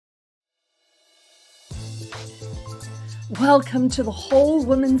Welcome to the Whole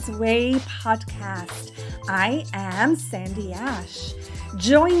Woman's Way podcast. I am Sandy Asch.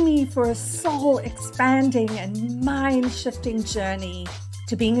 Join me for a soul-expanding and mind-shifting journey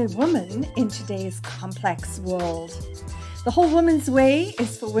to being a woman in today's complex world. The Whole Woman's Way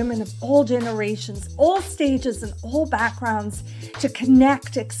is for women of all generations, all stages, and all backgrounds to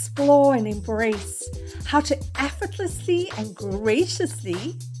connect, explore, and embrace how to effortlessly and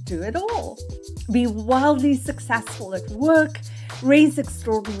graciously do it all. Be wildly successful at work, raise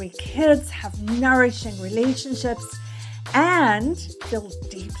extraordinary kids, have nourishing relationships, and feel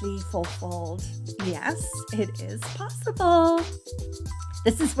deeply fulfilled. Yes, it is possible.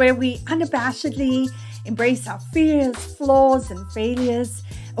 This is where we unabashedly embrace our fears, flaws, and failures,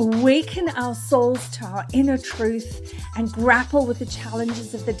 awaken our souls to our inner truth, and grapple with the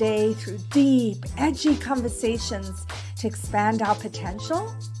challenges of the day through deep, edgy conversations to expand our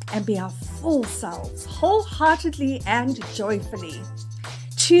potential and be our full selves, wholeheartedly and joyfully.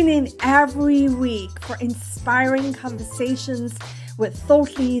 Tune in every week for inspiring conversations with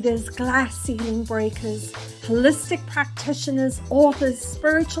thought leaders, glass ceiling breakers, holistic practitioners, authors,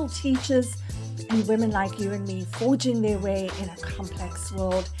 spiritual teachers, and women like you and me forging their way in a complex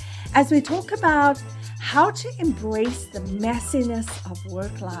world as we talk about how to embrace the messiness of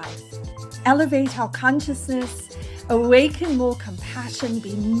work life, elevate our consciousness, awaken more compassion,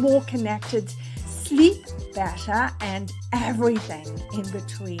 be more connected, sleep better, and everything in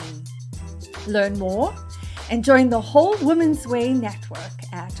between. Learn more and join the Whole Woman's Way network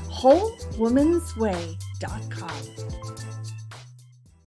at wholewomansway.com.